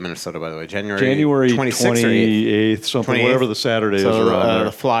Hockey Day Minnesota, by the way? January 26th or 28th, something, 28th? whatever the Saturday is around there.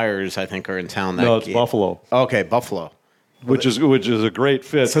 The Flyers, I think, are in town. No, it's Buffalo. Okay, Buffalo. Which is a great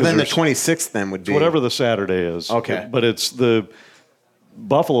fit. So then the 26th then would be whatever the Saturday is. Okay, but it's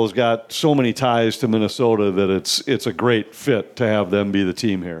Buffalo's got so many ties to Minnesota that it's a great fit to have them be the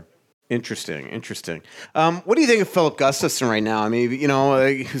team here. Interesting. What do you think of Philip Gustafson right now? I mean, he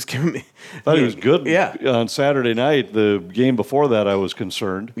was giving me. I thought he was good. Yeah. On Saturday night, the game before that, I was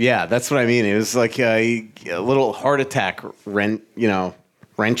concerned. Yeah, that's what I mean. It was like a little heart attack,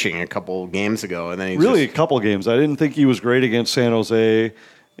 wrenching a couple games ago, and then a couple games. I didn't think he was great against San Jose.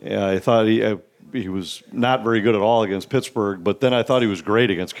 Yeah, I thought he was not very good at all against Pittsburgh, but then I thought he was great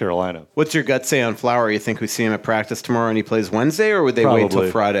against Carolina. What's your gut say on Flower? You think we see him at practice tomorrow and he plays Wednesday, or would they wait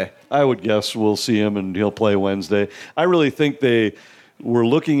until Friday? I would guess we'll see him and he'll play Wednesday. I really think they were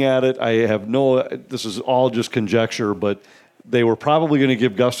looking at it. This is all just conjecture, but they were probably going to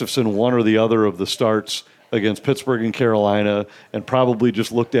give Gustafson one or the other of the starts against Pittsburgh and Carolina, and probably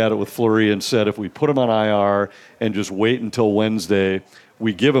just looked at it with Fleury and said, if we put him on IR and just wait until Wednesday,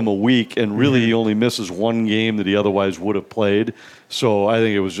 we give him a week, and really he only misses one game that he otherwise would have played. So I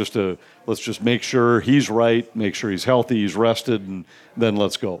think it was just let's just make sure he's right, make sure he's healthy, he's rested, and then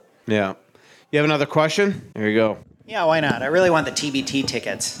let's go. Yeah. You have another question? There you go. Yeah, why not? I really want the TBT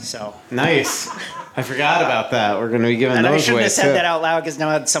tickets. So nice. I forgot about that. We're going to be giving and those away. I shouldn't have said that out loud because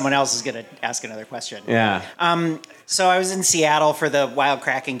now someone else is going to ask another question. Yeah. So I was in Seattle for the Wild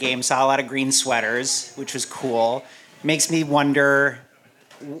Kraken game, saw a lot of green sweaters, which was cool. Makes me wonder,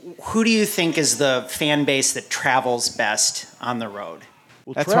 who do you think is the fan base that travels best on the road?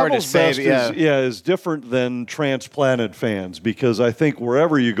 Well, that's hard to say. Is different than transplanted fans, because I think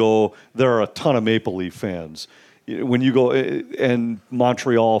wherever you go, there are a ton of Maple Leaf fans. When you go, and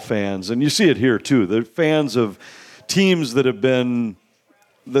Montreal fans, and you see it here too. They're fans of teams that have been,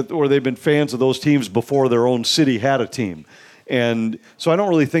 or they've been fans of those teams before their own city had a team. And so I don't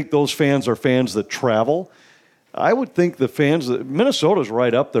really think those fans are fans that travel. I would think the fans, Minnesota's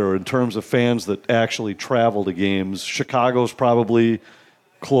right up there in terms of fans that actually travel to games. Chicago's probably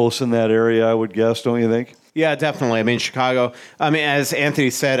close in that area, I would guess, don't you think? Yeah, definitely. I mean, Chicago. I mean, as Anthony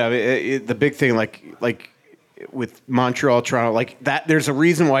said, I mean, the big thing, like with Montreal, Toronto, like that. There's a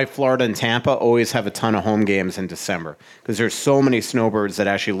reason why Florida and Tampa always have a ton of home games in December because there's so many snowbirds that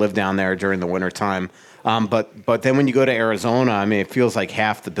actually live down there during the winter time. But then when you go to Arizona, I mean, it feels like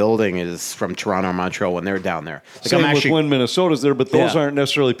half the building is from Toronto or Montreal when they're down there. Like Same with when Minnesota's there, but those aren't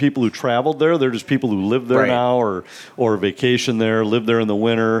necessarily people who traveled there. They're just people who live there now or vacation there, live there in the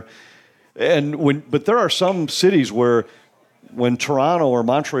winter. But there are some cities where when Toronto or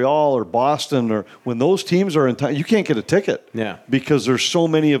Montreal or Boston or when those teams are in town, you can't get a ticket. Yeah. Because there's so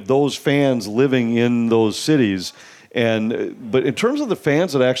many of those fans living in those cities. But in terms of the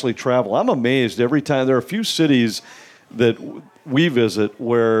fans that actually travel, I'm amazed every time. There are a few cities that we visit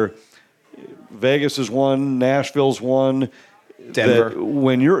where Vegas is one, Nashville's one. Denver.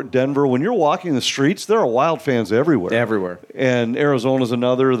 When you're walking the streets, there are Wild fans everywhere. And Arizona's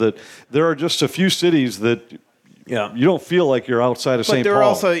another that there are just a few cities that you don't feel like you're outside of St. Paul.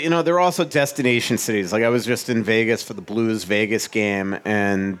 But there are also destination cities. Like I was just in Vegas for the Blues Vegas game,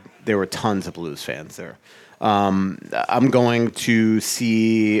 and there were tons of Blues fans there. I'm going to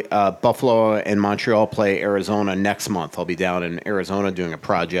see Buffalo and Montreal play Arizona next month. I'll be down in Arizona doing a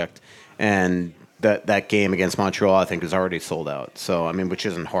project, and that game against Montreal, I think, is already sold out. So, I mean, which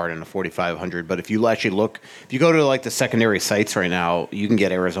isn't hard in a 4,500. But if you actually if you go to like the secondary sites right now, you can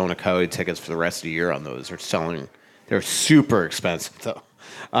get Arizona Coyote tickets for the rest of the year on those. They're super expensive though.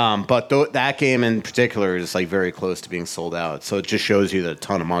 But that game in particular is like very close to being sold out. So it just shows you that a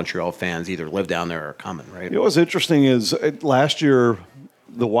ton of Montreal fans either live down there or are coming, right? You know what's interesting is last year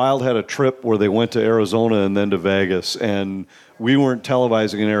the Wild had a trip where they went to Arizona and then to Vegas, and we weren't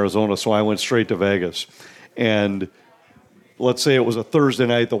televising in Arizona, so I went straight to Vegas. And let's say it was a Thursday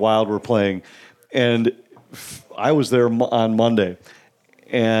night the Wild were playing, and I was there on Monday,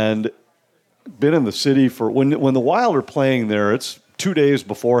 and been in the city for when the Wild are playing there, it's 2 days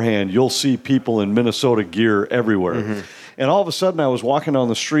beforehand, you'll see people in Minnesota gear everywhere. Mm-hmm. And all of a sudden I was walking down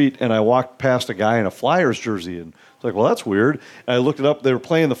the street and I walked past a guy in a Flyers jersey, and it's like, well, that's weird. And I looked it up. They were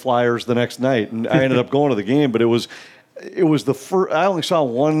playing the Flyers the next night, and I ended up going to the game. But it was the first. I only saw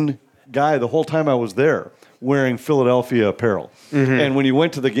one guy the whole time I was there wearing Philadelphia apparel. Mm-hmm. And when you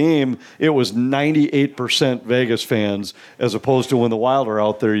went to the game, it was 98% Vegas fans, as opposed to when the Wild are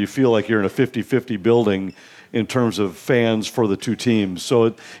out there, you feel like you're in a 50-50 building in terms of fans for the two teams.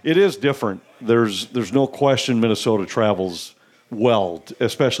 So it is different. There's no question Minnesota travels well,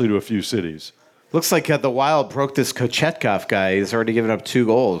 especially to a few cities. Looks like the Wild broke this Kochetkov guy. He's already given up 2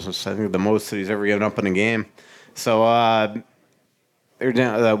 goals. It's, I think, the most that he's ever given up in a game. So they're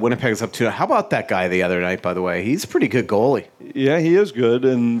down, Winnipeg's up 2. How about that guy the other night, by the way? He's a pretty good goalie. Yeah, he is good.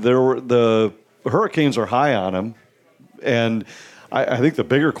 And the Hurricanes are high on him. And I think the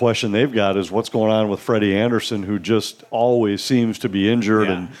bigger question they've got is what's going on with Freddie Anderson, who just always seems to be injured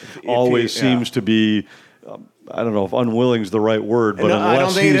and always seems to be, I don't know if unwilling is the right word, but I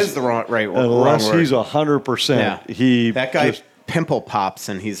don't think it is the right word. Unless he's 100%, that guy pimple pops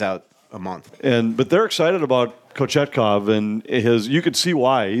and he's out a month. But they're excited about Kochetkov, and you could see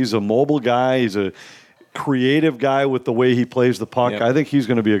why. He's a mobile guy. He's a creative guy with the way he plays the puck. Yep. I think he's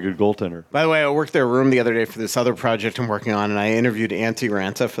going to be a good goaltender. By the way, I worked their room the other day for this other project I'm working on, and I interviewed Antti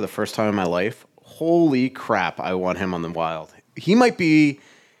Ranta for the first time in my life. Holy crap, I want him on the Wild.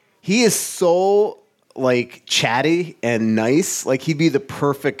 He is so like chatty and nice. Like he'd be the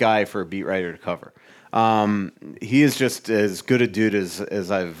perfect guy for a beat writer to cover. He is just as good a dude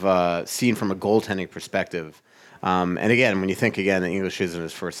as I've seen from a goaltending perspective. And again, when you think that English isn't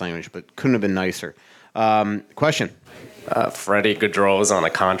his first language, but couldn't have been nicer. Question. Freddie Gaudreau's on a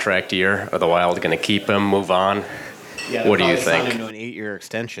contract year. Are the Wild going to keep him, move on? Yeah, what do you think? Into an 8-year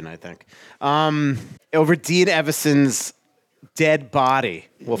extension, I think. Over Dean Evason's dead body,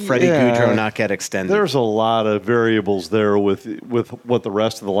 will Freddie Gaudreau not get extended? There's a lot of variables there with what the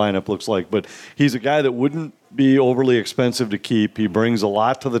rest of the lineup looks like, but he's a guy that wouldn't be overly expensive to keep. He brings a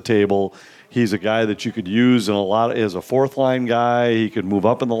lot to the table. He's a guy that you could use as a fourth-line guy. He could move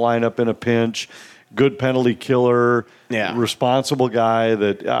up in the lineup in a pinch. Good penalty killer, responsible guy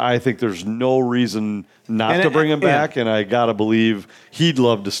that I think there's no reason not to bring him back, and I got to believe he'd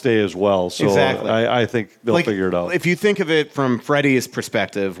love to stay as well. So exactly. I think they'll figure it out. If you think of it from Freddie's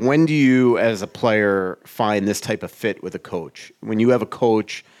perspective, when do you, as a player, find this type of fit with a coach? When you have a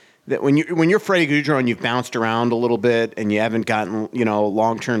coach that when you're Freddie Gaudreau and you've bounced around a little bit and you haven't gotten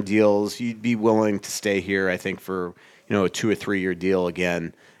long-term deals, you'd be willing to stay here, I think, for a 2 or 3 year deal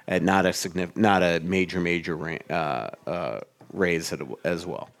again. at not a major raise as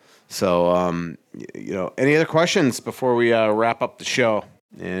well. So, any other questions before we wrap up the show?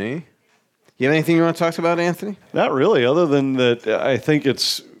 Any? You have anything you want to talk about, Anthony? Not really, other than that I think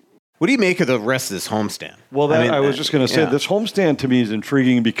it's... What do you make of the rest of this homestand? Well, I was just going to say, this homestand to me is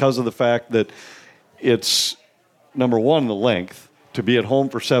intriguing because of the fact that it's, number one, the length. To be at home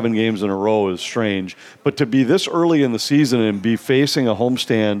for 7 games in a row is strange. But to be this early in the season and be facing a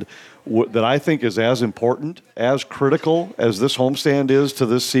homestand that I think is as important, as critical as this homestand is to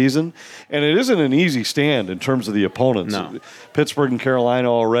this season. And it isn't an easy stand in terms of the opponents. No. Pittsburgh and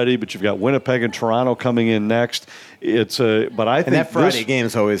Carolina already, but you've got Winnipeg and Toronto coming in next. But I think that Friday game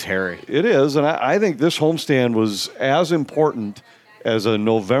is always hairy. It is, and I think this homestand was as important as a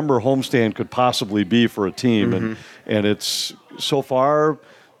November homestand could possibly be for a team. Mm-hmm. And it's so far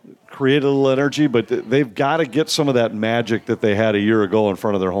created a little energy, but they've got to get some of that magic that they had a year ago in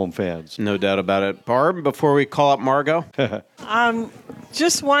front of their home fans. No doubt about it. Barb, before we call up Margot?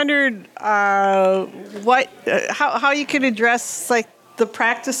 Just wondered how you could address like the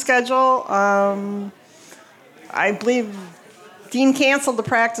practice schedule. I believe Dean canceled the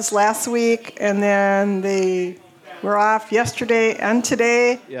practice last week, and then they were off yesterday and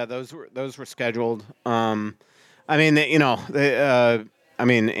today. Yeah, those were scheduled. Anthony,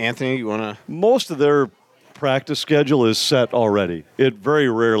 you want to? Most of their practice schedule is set already. It very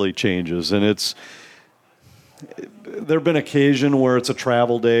rarely changes, and there have been occasion where it's a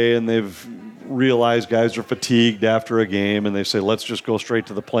travel day and they've realized guys are fatigued after a game and they say, let's just go straight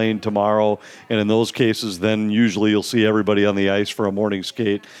to the plane tomorrow. And in those cases, then usually you'll see everybody on the ice for a morning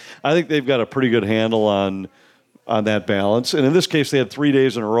skate. I think they've got a pretty good handle on that balance. And in this case, they had 3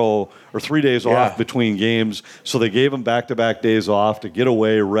 days in a row or 3 days off between games. So they gave them back-to-back days off to get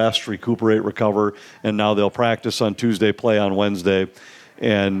away, rest, recuperate, recover. And now they'll practice on Tuesday, play on Wednesday.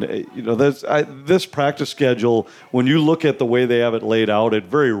 And, this practice schedule, when you look at the way they have it laid out, it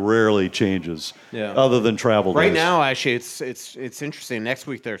very rarely changes other than travel days. Right now, actually, it's interesting. Next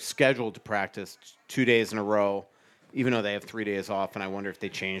week, they're scheduled to practice 2 days in a row, even though they have 3 days off. And I wonder if they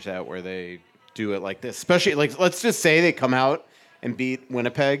change that where they do it like this. Especially, let's just say they come out and beat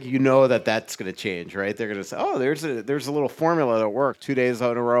Winnipeg. You know that's going to change, right? They're going to say, oh, there's a little formula that worked. 2 days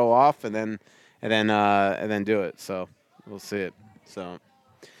in a row off and then do it. So we'll see it. So...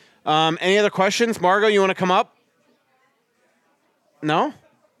 any other questions? Margot, you want to come up? No?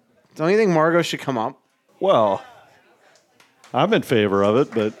 Don't you think Margot should come up? Well, I'm in favor of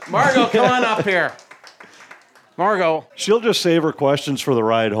it, but... Margot, come on up here. Margot. She'll just save her questions for the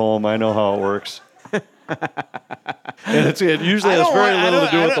ride home. I know how it works. And it usually has very little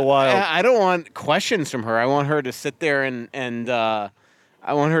to do with the Wild. I don't want questions from her. I want her to sit there and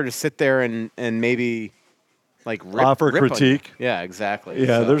maybe... offer critique. Yeah, exactly.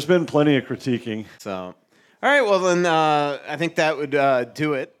 Yeah, there's been plenty of critiquing. So, all right. Well, then I think that would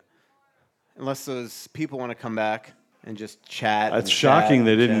do it. Unless those people want to come back and just chat. It's shocking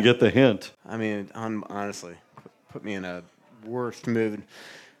they didn't get the hint. I mean, honestly, put me in a worst mood.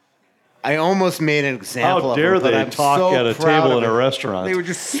 I almost made an example of it. How dare they talk at a table in a restaurant? They were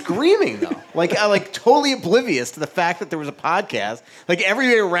just screaming, though. Totally oblivious to the fact that there was a podcast.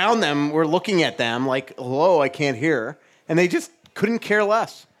 Everybody around them were looking at them like, hello, I can't hear. And they just couldn't care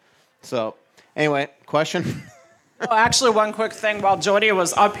less. So, anyway, question? Oh, actually, one quick thing. While Jody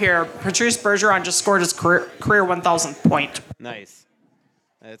was up here, Patrice Bergeron just scored his career 1,000th point. Nice.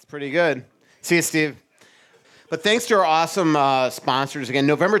 That's pretty good. See you, Steve. But thanks to our awesome sponsors. Again,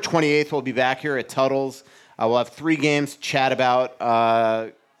 November 28th, we'll be back here at Tuttle's. We'll have 3 games to chat about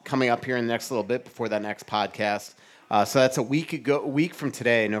coming up here in the next little bit before that next podcast. So that's a week from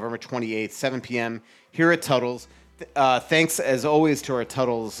today, November 28th, 7 p.m. here at Tuttle's. Thanks, as always, to our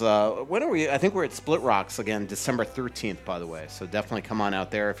Tuttle's. When are we? I think we're at Split Rocks again, December 13th, by the way. So definitely come on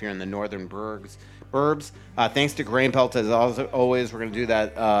out there if you're in the northern burbs. Thanks to Grain Belt, as always. We're going to do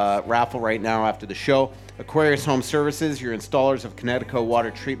that raffle right now after the show. Aquarius Home Services, your installers of Connecticut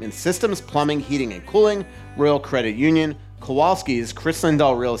water treatment systems, plumbing, heating, and cooling. Royal Credit Union, Kowalski's, Chris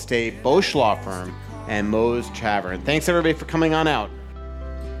Lindahl Real Estate, Bosch Law Firm, and Moe's Tavern. Thanks, everybody, for coming on out.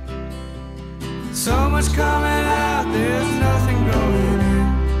 So much coming out, there's nothing going in.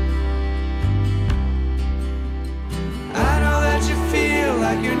 I know that you feel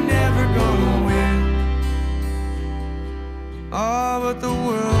like you're never gonna win. Oh, but the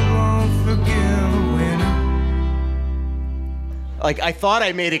world won't forgive a winner. I thought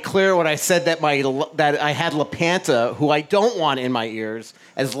I made it clear when I said that that I had LaPanta, who I don't want in my ears,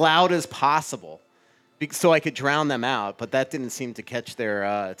 as loud as possible, so I could drown them out. But that didn't seem to catch their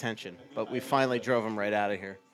attention. But we finally drove them right out of here.